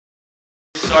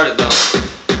started though.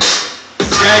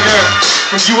 Jagger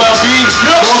from ULB,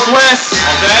 Northwest.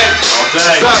 All day. What's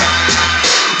up?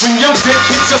 When your dick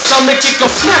hits your stomach, it goes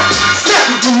snap, snap.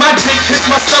 When my dick hits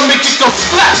my stomach, it goes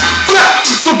flap, flap.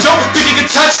 So don't think you can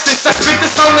touch this. I spit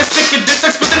this on this sick of this.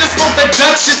 I spit this smoke that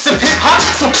Duchess of hip hop.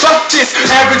 So fuck this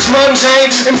average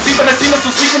mundane MC, but I see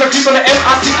myself sleep when I creep on the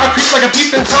MIC. I creep like a beef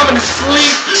in time and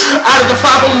sleep. Out of the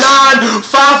 509,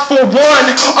 541.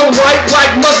 I'm white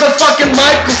like motherfucking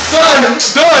Michael Son.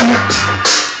 Done.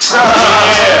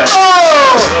 Yeah.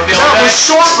 Oh, that was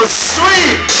short but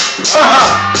sweet.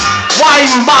 Why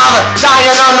even bother dying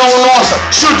unknown author?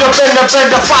 Should have been the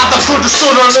better father, could have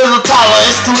stood a little taller.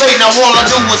 It's too late now, all I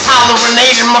do is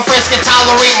hollerate, and my friends can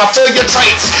tolerate my failure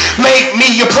traits. Make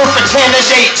me a perfect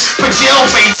candidate for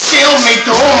jailbait. Still make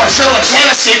the room I chill a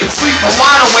canister and sleep a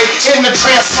wide awake in the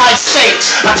trance-like state.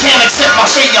 I can't accept my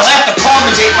fate, you'll have to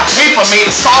congregate. My paper made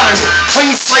it started with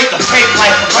clean slate of tape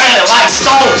like a granite like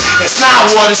stone. It's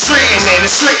not what it's written in,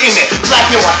 it's written in black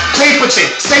and white paper thin.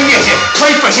 Say you're here,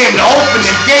 pray for him to open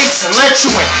the gates and let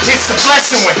you in. It's the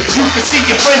blessing when you can see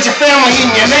your friends, your family,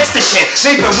 and your next of kin.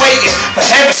 They've been waiting for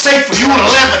heaven's sake for you to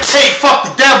levitate. Fuck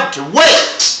the devil can wait.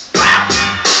 Wow.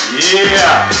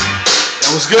 Yeah.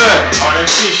 That was good. Oh, that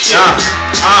shit.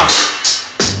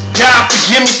 God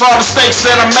forgive me for all the mistakes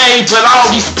that I made, but all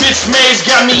these bitch maids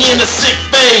got me in a sick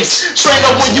phase. Straight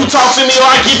up when you talk to me or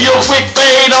I give you a quick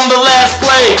fade on the last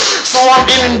play. So I'm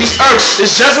in the earth,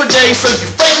 it's JWeezy, so you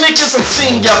fake niggas, I'm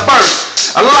seeing your first.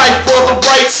 A life for the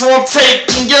right, so I'm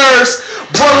taking yours.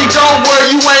 Bully, don't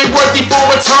worry, you ain't worthy for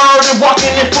a turn. And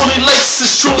walking in fully laced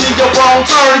is truly your wrong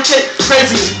turn.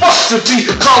 Crazy as fuck to be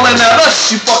calling at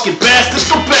us, you fucking bastards.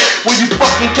 Go back where you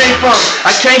fucking came from.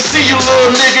 I can't see you,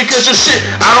 little nigga, cause your shit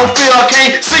I don't feel. I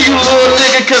can't see you, little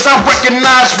nigga, cause I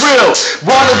recognize real.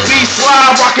 Wanna be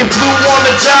slide, rockin' blue on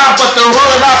the job, but the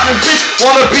hood hoppin' bitch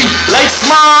wanna be lace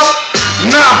mob.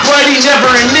 Nah, buddy,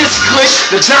 never in this clique.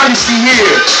 The Johnny C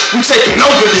here, we taking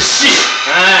over this shit.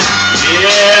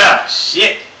 Yeah,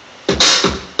 shit.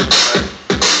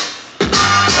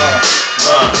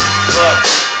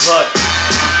 Look.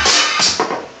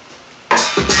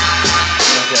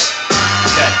 Okay,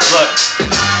 look.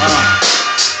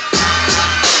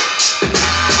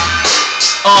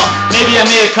 Maybe I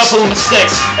made a couple of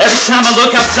mistakes. Every time I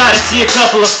look outside, I see a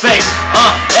couple of fakes.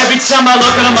 Every time I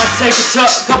look at them, I take a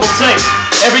couple takes.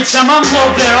 Every time I'm low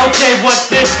there, okay, what's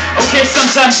this? Okay,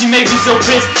 sometimes you make me so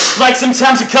pissed. Like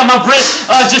sometimes you cut my wrist.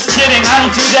 Just kidding, I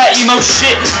don't do that emo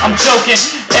shit. I'm joking.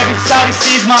 Every time he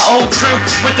sees my old crew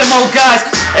with them old guys.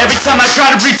 Every time I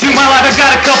try to redo my life, I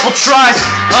got a couple tries.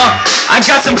 I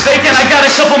got some bacon, I got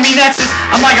a couple mean-exes.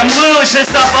 I'm literally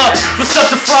pissed off for stuff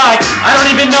to fry. I don't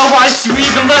even know why she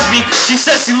even left me. She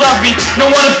says she loved me, no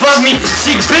one above me.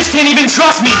 She bitch can't even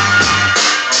trust me.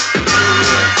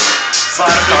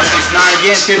 It's 9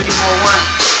 again, 54-1.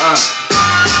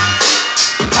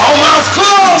 Almost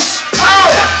close! Oh!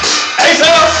 Hey,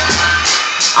 fellas!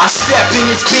 I step in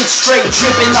this bitch straight,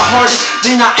 tripping the hardest.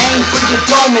 Then I aim for the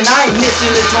dome and I ain't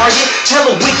missing the target.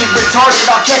 Hella wicked, retarded,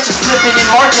 I'll catch you slipping and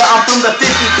mark ya. I'm from the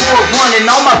 54-1 and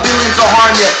all my feelings will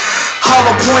harm ya.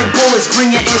 Hollow point bullets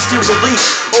bring you instant relief,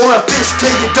 or a fist to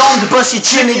your dome to bust your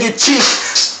chin in your cheek.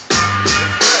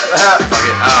 Fuck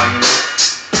it,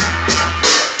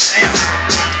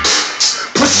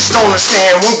 Don't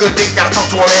understand, one good dick gotta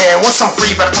talk to a man. Once I'm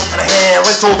free, better talk to the hand.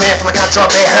 Let's old man till I got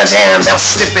drunk man. Damn, that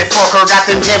stupid fucker. Got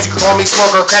them jams, you can call me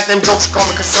smoker. Crack them jokes, you call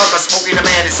me consucker. Smoking the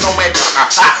man, it's no man trucker.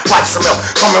 Watch some milk,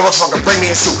 call me motherfucker, bring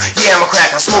me a suit. Yeah, I'm a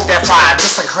cracker, smoke that fire,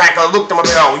 just like a cracker. Look to my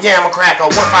bill, yeah, I'm a cracker.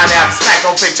 One find out, stack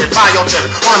on fiction, buy your children.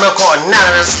 On a milk carton, none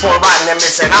of this sport riding and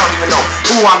missing. I don't even know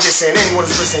who I'm dissing. Anyone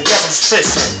who's listening, guess I'm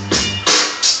spissing.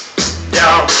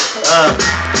 Yo,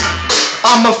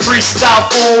 I'm a freestyle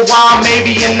for a while,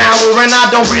 maybe an hour, and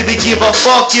I don't really give a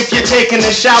fuck if you're taking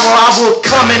a shower. I will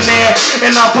come in there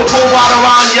and I'll put cold water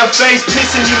on your face,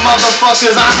 pissing you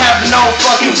motherfuckers. I have no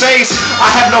fucking face, I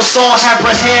have no soul, I have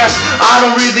red hair. I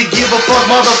don't really give a fuck,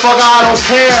 motherfucker, I don't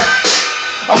care.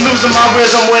 I'm losing my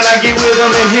rhythm when I get with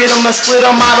them and hit them and split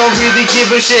them. I don't really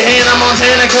give a shit. Hannah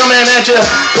Montana coming at you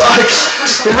like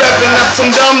repping up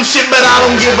some dumb shit, but I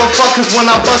don't give a fuck, cause when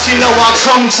I bust, you know I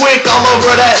come quick all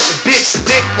over that bitch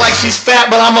dick like she's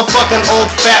fat, but I'm a fucking old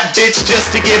fat bitch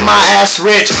just to get my ass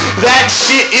rich. That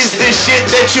shit is the shit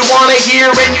that you wanna hear,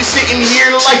 and you sitting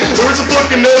here like, where's a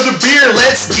fucking other beer?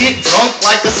 Let's get drunk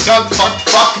like a skunk, fuck,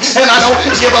 and I don't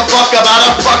give a fuck about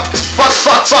a fuck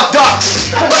duck.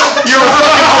 You're a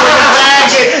fucking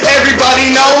faggot,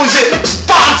 everybody knows it.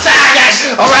 Fuck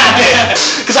faggot, alright then,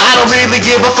 cause I don't really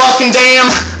give a fucking damn.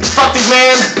 Fuck these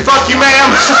man, fuck you ma'am.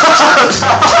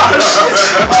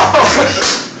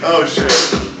 Oh shit.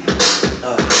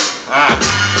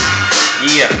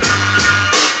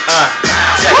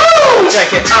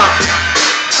 check it,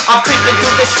 I'm creeping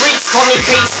through the streets, call me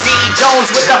KC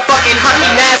Jones with the fucking honey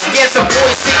mask against some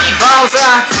boy city bones,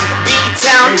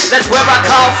 B-Town, that's where I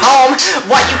call home.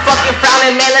 Why you fucking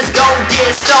frowning, man? Let's go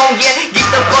get stoned, yeah, get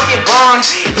the fucking bong,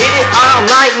 hit it all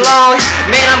night long.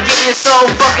 Man, I'm getting so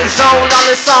fucking zoned on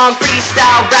the song,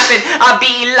 freestyle rapping. I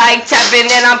be like tapping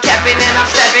and I'm capping and I'm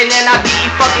stepping and I be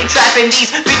fucking trapping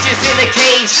these bitches in a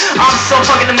cage. I'm so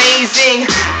fucking amazing,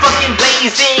 fucking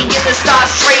blazing in the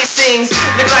stars tracing,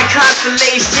 look like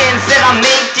constellations that I'm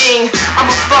making. I'm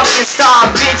a fucking star,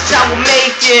 bitch, I will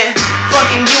make it.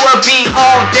 Fucking ULB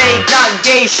all day, got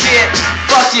gay shit.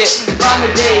 Fuck it,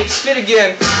 RymADay, spit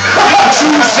again.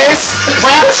 Choose this,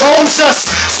 rap owns us.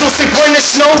 So say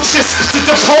buenas noches to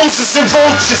the posers and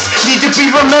vultures. Need to be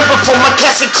remembered for my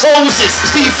classic closes.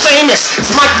 Be famous,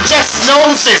 as Michael Jackson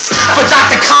knows this. For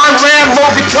Dr. Conrad,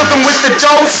 Morgan killed him with the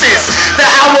doses. The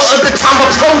hour of the time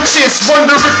approaches,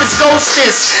 wonder if it's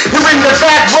ghostess. Here in the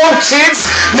back row, kids,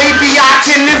 maybe I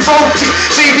can invoke it.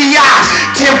 Baby, I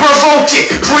can provoke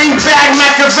it. Bring back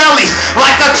Machiavelli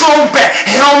like a throwback.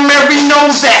 Hail Mary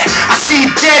knows that. I see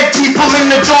dead people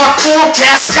in the dark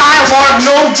forecast. Skylark,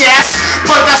 no gas,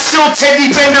 but I still Teddy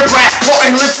Pendergrass,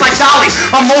 parting lips like Dolly.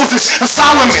 I'm Moses, a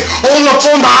Solomon, all up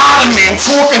on the ottoman,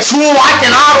 talking to her like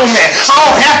an Ottoman. I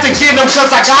don't have to get him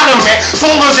cause I got him, man.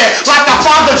 Told her that like I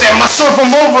fathered them. I serve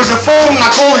them over the phone, I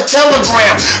call it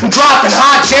telegram. I'm dropping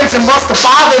hot gems and must have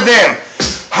bothered them.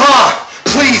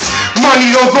 Please, money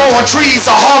don't grow on trees.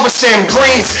 I harvest them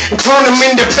grains and turn them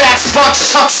into bats, bucks,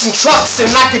 chucks, and trucks.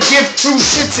 And I could give two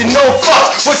shits and no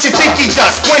fucks. What you think he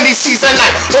does when he sees a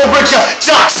night over the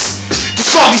ducks?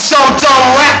 Just all these dumb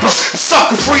rappers,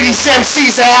 sucker free these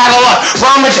MCs are out of luck.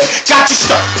 RymADay got you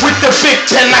stuck with the big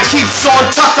pen. I keep on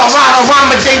tucked. I ride a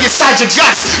RymADay inside your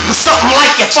guts. With something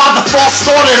like your father fall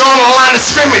started on a line of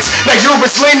scrimmage. Now you're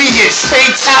his lineage,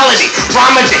 fatality.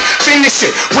 RymADay, finish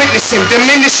it, witness him,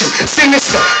 diminish him,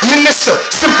 sinister, minister,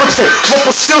 sympathy, what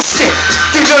will still stick.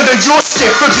 Get under your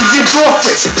skin for the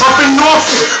endorphins. Up in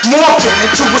Norfolk, morphing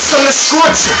into a sun of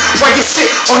scorching. While you sit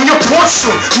on your porch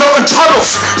room, melting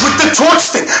puddles with the torch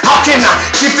thing. How can I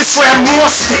give this rap more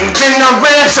sting than a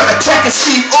rancher attacking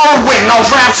Steve Irwin? I'll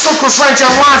rap circles round your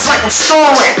lines like I'm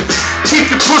storing. Keep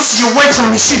your pussy away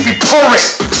from me, she be pouring.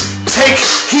 Take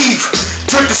heed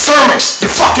to the sermon, you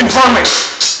fucking vermin.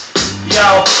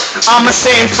 Yo, I'm a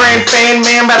San Fran fan,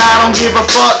 man, but I don't give a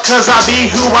fuck, cause I be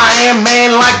who I am,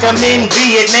 man, like I'm in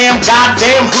Vietnam.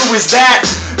 Goddamn, who is that?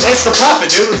 It's the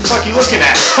puppet, dude. What the fuck you looking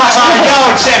at? Yo,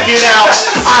 check it out.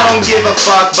 I don't give a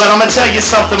fuck, but I'ma tell you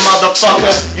something,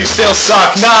 motherfucker. You still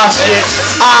suck. Nah, shit.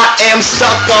 I am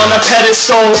stuck on a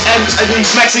pedestal, and these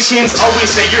Mexicans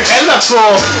always say you're hella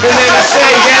cool. And then I say,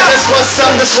 yeah, that's what's up,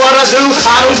 that's what I do.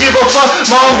 I don't give a fuck,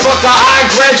 motherfucker. I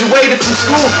graduated from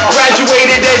school,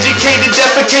 graduated, educated,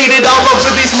 defecated all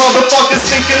over these motherfuckers,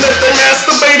 thinking that they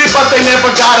masturbated, but they never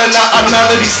got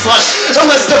none of these sluts.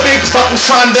 Unless the big fucking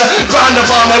trying to grind up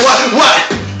on me. What?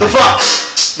 The fuck?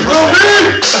 You will be?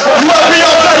 You will be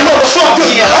all day, motherfucker!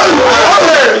 Yeah.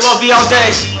 You will be all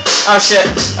day. Oh shit.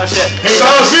 Here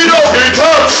comes Vito, here he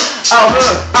comes!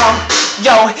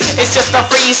 Yo, it's just a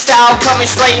freestyle coming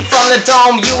straight from the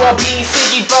dome. You will be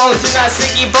Siggy Bones, you're not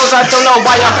Siggy Bones. I don't know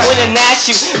why I'm pointing at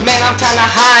you. Man, I'm kinda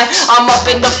high. I'm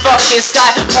up in the fucking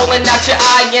sky, pulling out your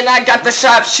eye, and I got the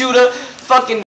sharpshooter. Fucking